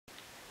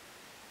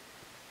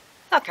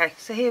Okay,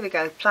 so here we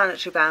go,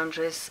 planetary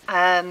boundaries.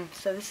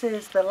 So this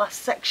is the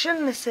last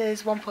section. This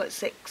is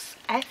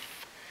 1.6F.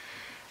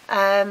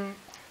 Now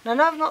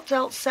I've not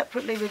dealt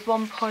separately with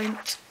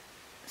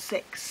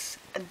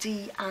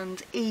 1.6D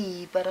and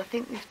E, but I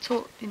think we've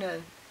talked, you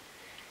know,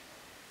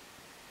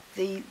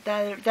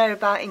 they're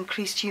about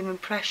increased human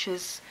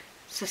pressures,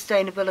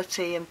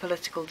 sustainability and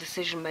political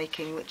decision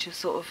making, which is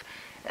sort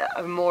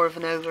of more of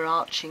an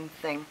overarching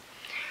thing.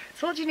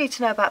 So what do you need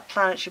to know about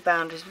planetary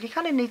boundaries? Well, you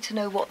kind of need to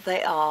know what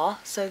they are.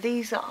 So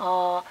these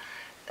are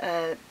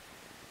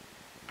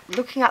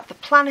looking at the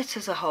planet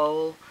as a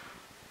whole,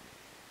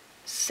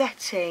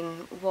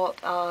 setting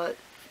what are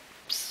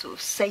sort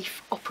of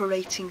safe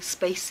operating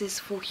spaces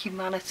for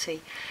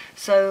humanity.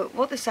 So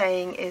what they're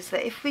saying is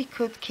that if we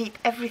could keep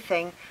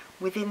everything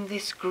within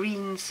this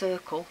green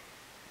circle,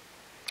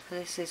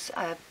 this is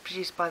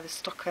produced by the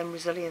Stockholm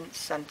Resilience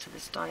Centre,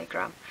 this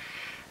diagram,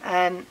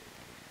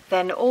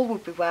 then all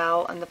would be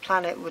well and the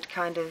planet would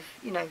kind of,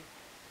 you know,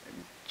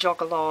 jog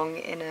along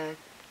in a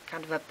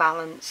kind of a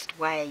balanced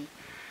way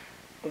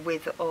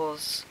with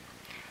us.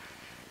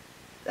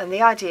 And the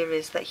idea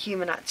is that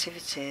human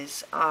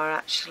activities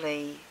are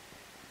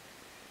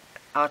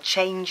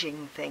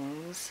changing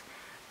things,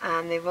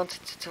 and they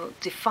wanted to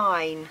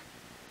define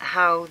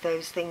how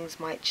those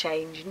things might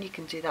change, and you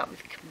can do that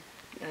with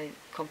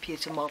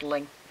computer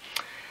modelling.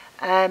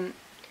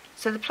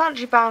 So the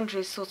planetary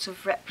boundaries sort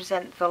of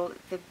represent the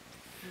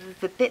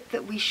bit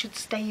that we should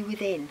stay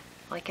within,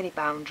 like any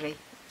boundary,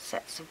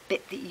 sets a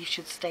bit that you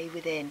should stay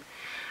within.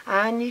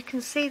 And you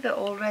can see that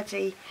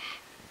already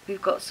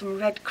we've got some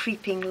red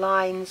creeping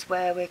lines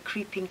where we're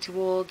creeping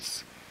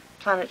towards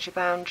planetary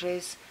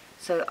boundaries.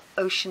 So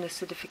ocean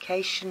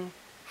acidification,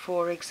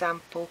 for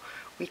example,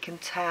 we can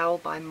tell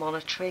by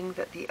monitoring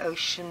that the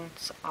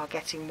oceans are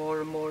getting more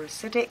and more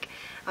acidic,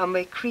 and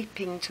we're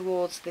creeping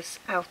towards this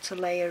outer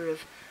layer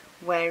of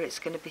where it's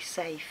going to be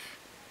safe.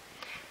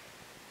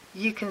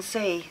 You can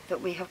see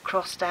that we have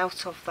crossed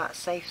out of that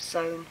safe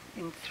zone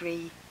in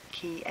 3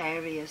 key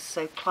areas.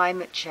 So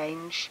climate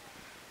change,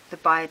 the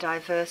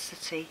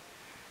biodiversity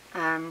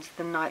and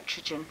the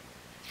nitrogen.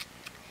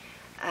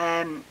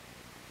 And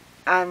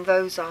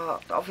those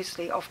are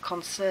obviously of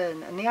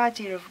concern. And the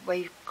idea of where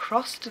you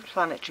crossed a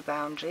planetary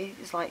boundary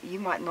is like you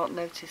might not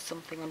notice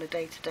something on a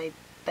day-to-day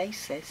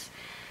basis,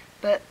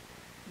 but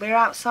we're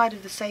outside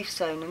of the safe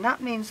zone, and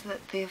that means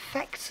that the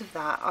effects of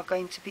that are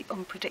going to be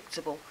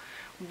unpredictable.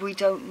 We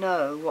don't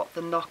know what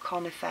the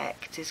knock-on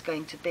effect is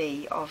going to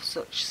be of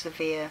such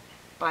severe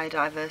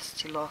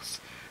biodiversity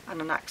loss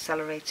and an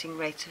accelerating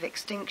rate of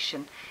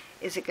extinction.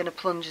 Is it going to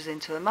plunge us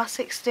into a mass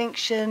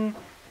extinction?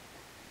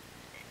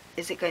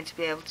 Is it going to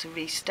be able to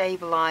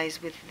restabilise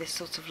with this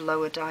sort of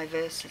lower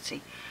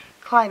diversity?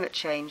 Climate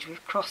change,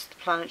 we've crossed the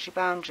planetary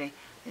boundary,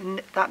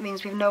 and that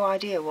means we've no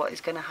idea what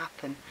is going to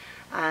happen.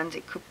 And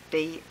it could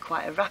be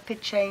quite a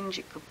rapid change,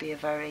 it could be a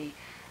very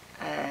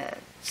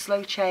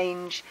slow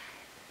change,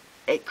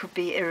 it could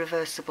be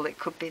irreversible, it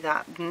could be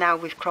that now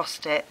we've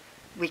crossed it,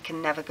 we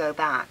can never go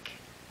back.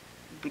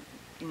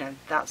 You know,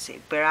 that's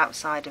it, we're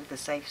outside of the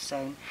safe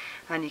zone,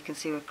 and you can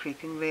see we're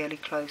creeping really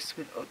close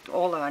with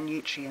all our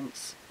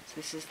nutrients. So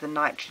this is the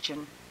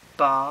nitrogen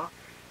bar,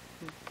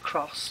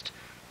 crossed,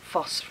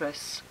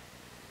 phosphorus,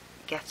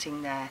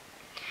 getting there.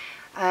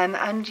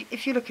 And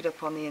if you look it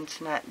up on the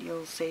internet,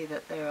 you'll see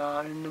that there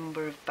are a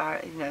number of,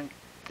 that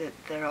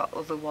there are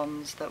other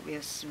ones that we're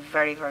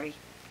very, very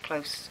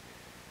close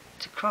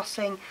to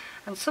crossing,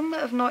 and some that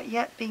have not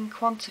yet been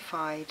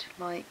quantified,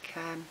 like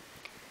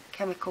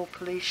chemical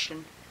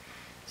pollution.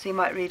 So you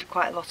might read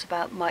quite a lot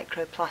about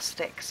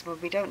microplastics, but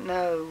we don't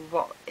know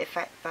what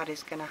effect that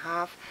is going to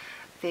have.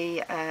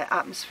 The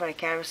atmospheric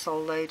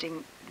aerosol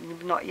loading,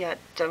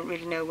 don't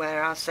really know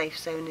where our safe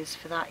zone is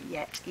for that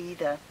yet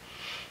either.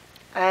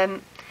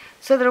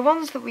 So there are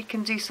ones that we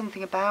can do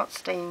something about,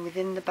 staying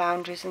within the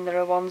boundaries, and there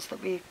are ones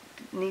that we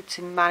need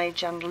to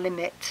manage and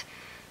limit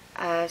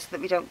so that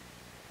we don't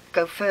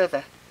go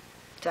further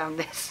down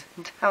this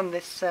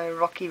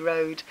rocky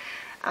road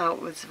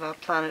outwards of our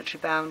planetary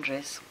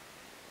boundaries.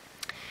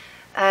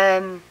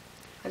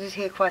 I did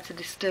hear quite a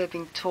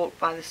disturbing talk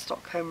by the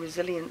Stockholm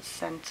Resilience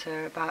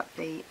Centre about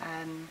the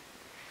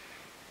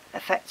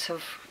effects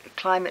of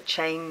climate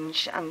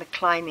change and the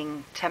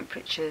climbing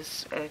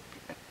temperatures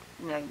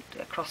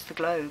across the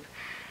globe.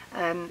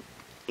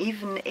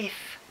 Even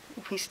if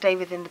we stay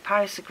within the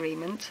Paris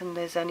Agreement and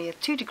there's only a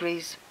 2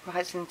 degrees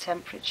rise in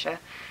temperature,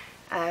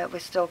 we're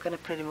still going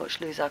to pretty much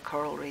lose our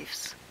coral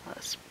reefs.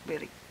 That's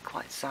really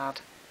quite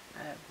sad.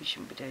 We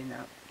shouldn't be doing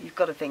that. You've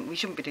got to think we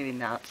shouldn't be doing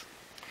that.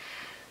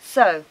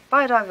 So,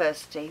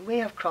 biodiversity, we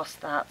have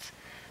crossed that.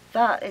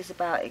 That is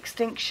about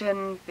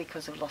extinction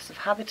because of loss of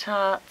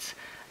habitat.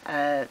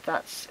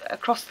 That's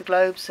across the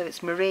globe, so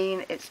it's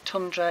marine, it's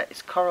tundra,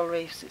 it's coral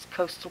reefs, it's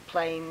coastal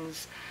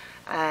plains,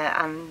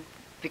 and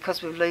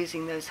because we're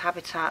losing those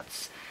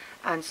habitats,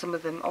 and some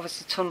of them,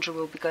 obviously tundra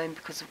will be going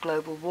because of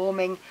global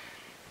warming,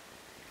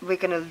 we're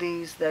going to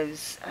lose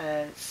those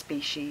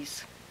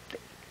species.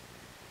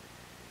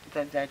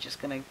 They're just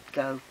going to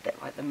go a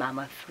bit like the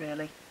mammoth,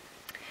 really.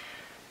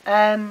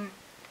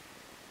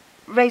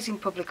 raising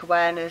public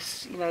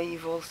awareness. You know,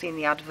 you've all seen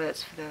the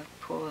adverts for the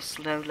poor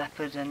snow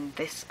leopard and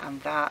this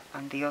and that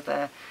and the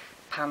other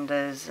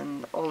pandas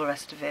and all the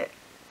rest of it.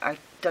 I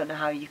don't know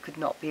how you could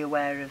not be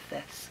aware of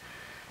this.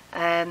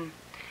 And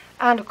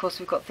of course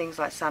we've got things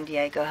like San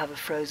Diego have a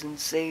frozen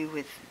zoo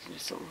with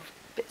sort of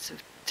bits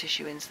of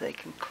tissue in so they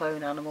can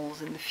clone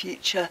animals in the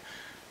future.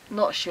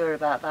 Not sure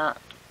about that.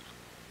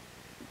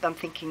 I'm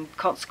thinking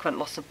consequent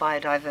loss of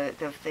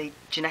the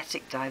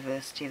genetic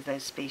diversity of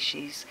those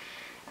species,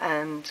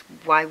 and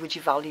why would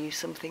you value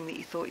something that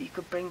you thought you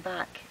could bring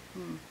back?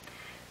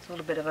 It's a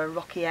little bit of a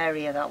rocky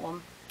area, that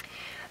one.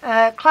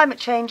 Climate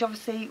change,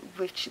 obviously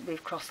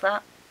we've crossed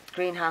that.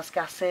 Greenhouse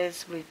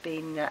gases, we've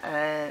been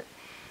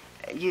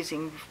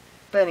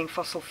burning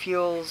fossil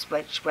fuels,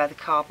 where the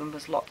carbon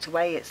was locked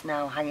away, it's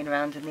now hanging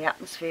around in the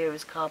atmosphere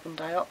as carbon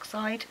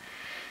dioxide.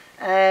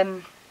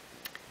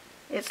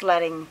 It's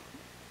letting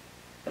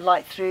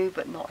light through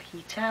but not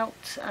heat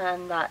out,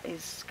 and that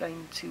is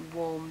going to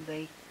warm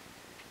the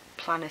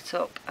planet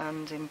up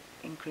and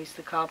increase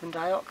the carbon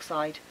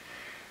dioxide.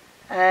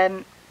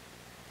 The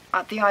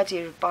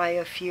idea of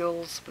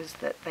biofuels was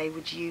that they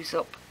would use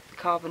up the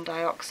carbon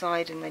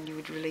dioxide and then you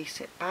would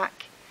release it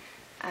back.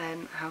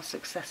 How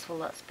successful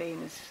that's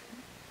been is,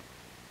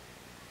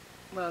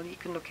 well, you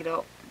can look it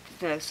up.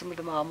 You know, some of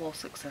them are more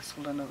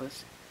successful than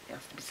others, it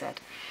has to be said.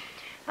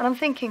 And I'm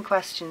thinking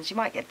questions, you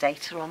might get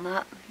data on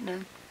that, you know,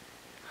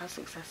 how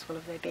successful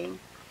have they been?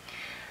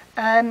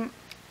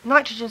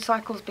 Nitrogen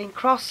cycle's been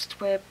crossed,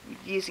 we're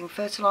using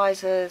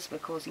fertilisers, we're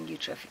causing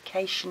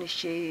eutrophication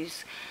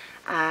issues,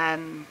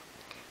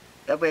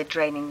 we're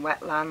draining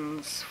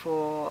wetlands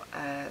for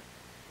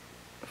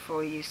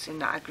use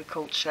in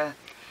agriculture,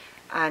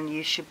 and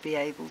you should be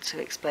able to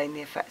explain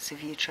the effects of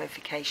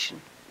eutrophication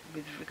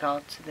with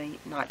regard to the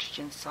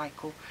nitrogen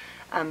cycle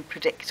and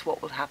predict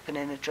what will happen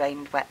in a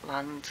drained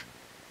wetland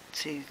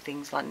to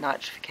things like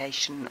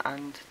nitrification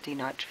and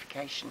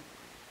denitrification.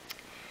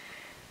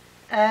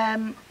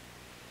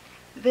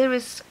 There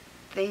is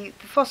the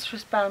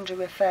phosphorous boundary,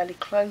 we're fairly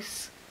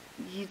close.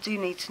 You do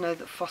need to know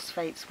that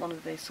phosphate's one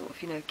of the sort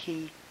of, you know,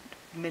 key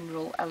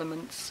mineral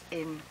elements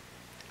in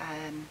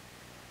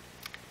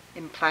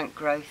plant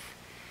growth,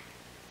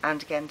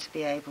 and again to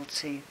be able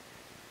to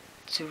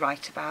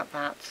write about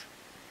that.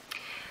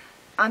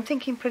 I'm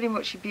thinking pretty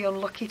much you'd be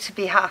unlucky to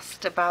be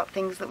asked about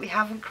things that we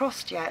haven't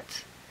crossed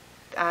yet.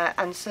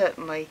 And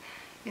certainly,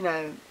 you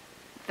know,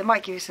 they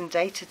might give you some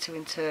data to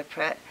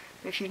interpret,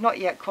 but if you've not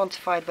yet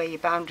quantified where your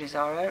boundaries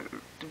are, I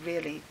don't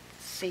really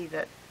see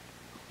that,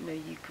 you know,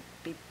 you could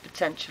be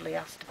potentially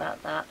asked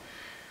about that.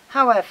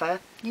 However,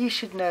 you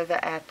should know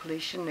that air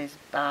pollution is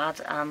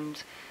bad,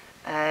 and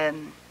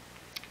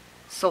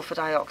sulfur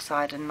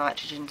dioxide and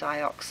nitrogen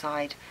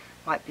dioxide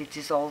might be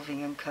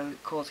dissolving and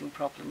causing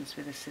problems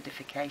with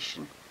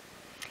acidification.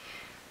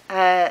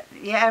 The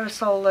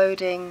aerosol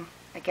loading,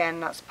 again,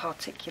 that's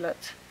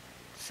particulate,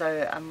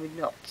 so and we're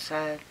not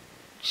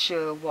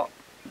sure what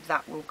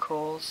that will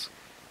cause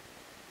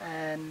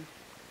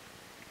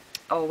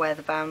or where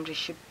the boundary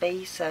should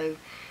be. So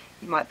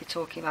you might be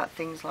talking about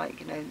things like,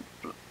 you know,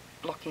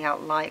 blocking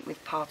out light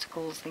with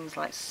particles, things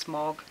like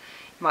smog.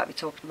 You might be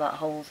talking about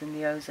holes in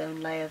the ozone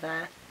layer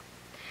there.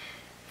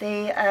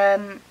 The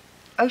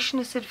ocean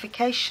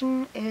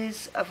acidification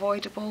is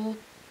avoidable,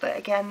 but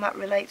again that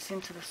relates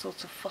into the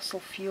sort of fossil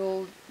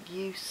fuel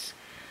use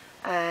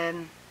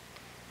and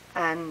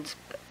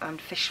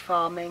fish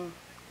farming.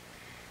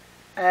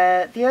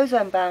 The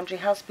ozone boundary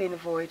has been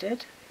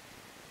avoided,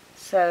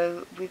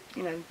 so with,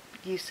 you know,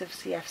 use of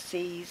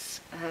CFCs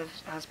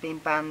has been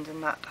banned,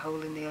 and that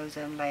hole in the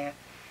ozone layer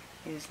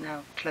is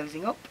now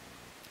closing up.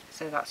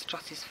 So that's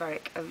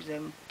stratospheric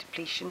ozone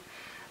depletion,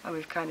 and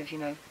we've kind of, you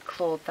know,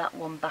 clawed that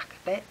one back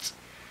a bit.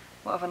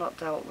 What have I not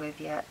dealt with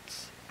yet?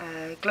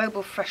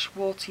 Global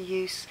freshwater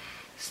use,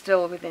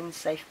 still within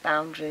safe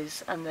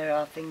boundaries, and there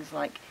are things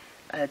like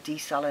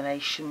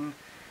desalination.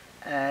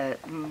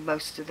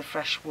 Most of the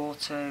fresh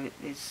water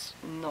is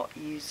not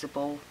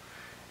usable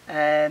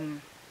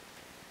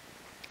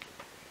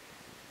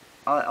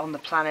on the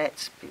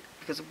planet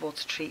because of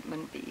water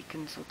treatment, but you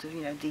can sort of,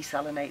 you know,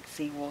 desalinate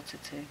seawater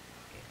to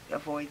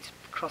avoid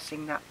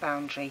crossing that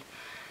boundary.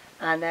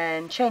 And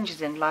then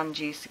changes in land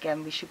use,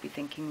 again we should be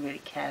thinking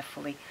really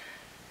carefully.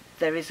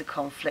 There is a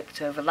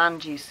conflict over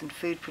land use and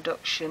food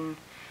production,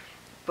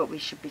 but we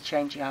should be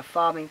changing our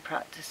farming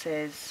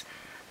practices.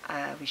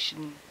 We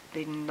shouldn't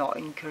be not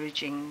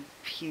encouraging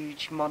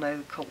huge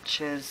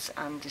monocultures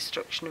and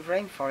destruction of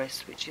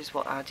rainforests, which is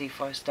what our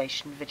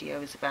deforestation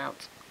video is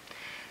about.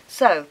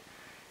 So,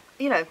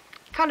 you know,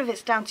 kind of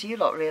it's down to you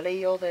lot really.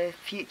 You're the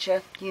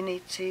future. You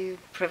need to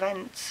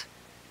prevent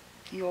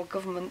your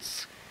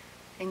governments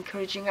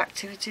encouraging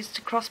activities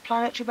to cross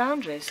planetary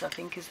boundaries, I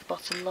think, is the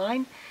bottom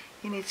line.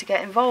 You need to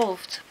get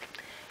involved,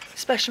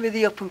 especially with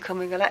the up and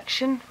coming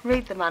election.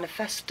 Read the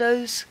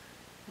manifestos,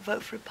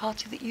 vote for a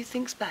party that you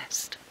think's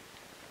best.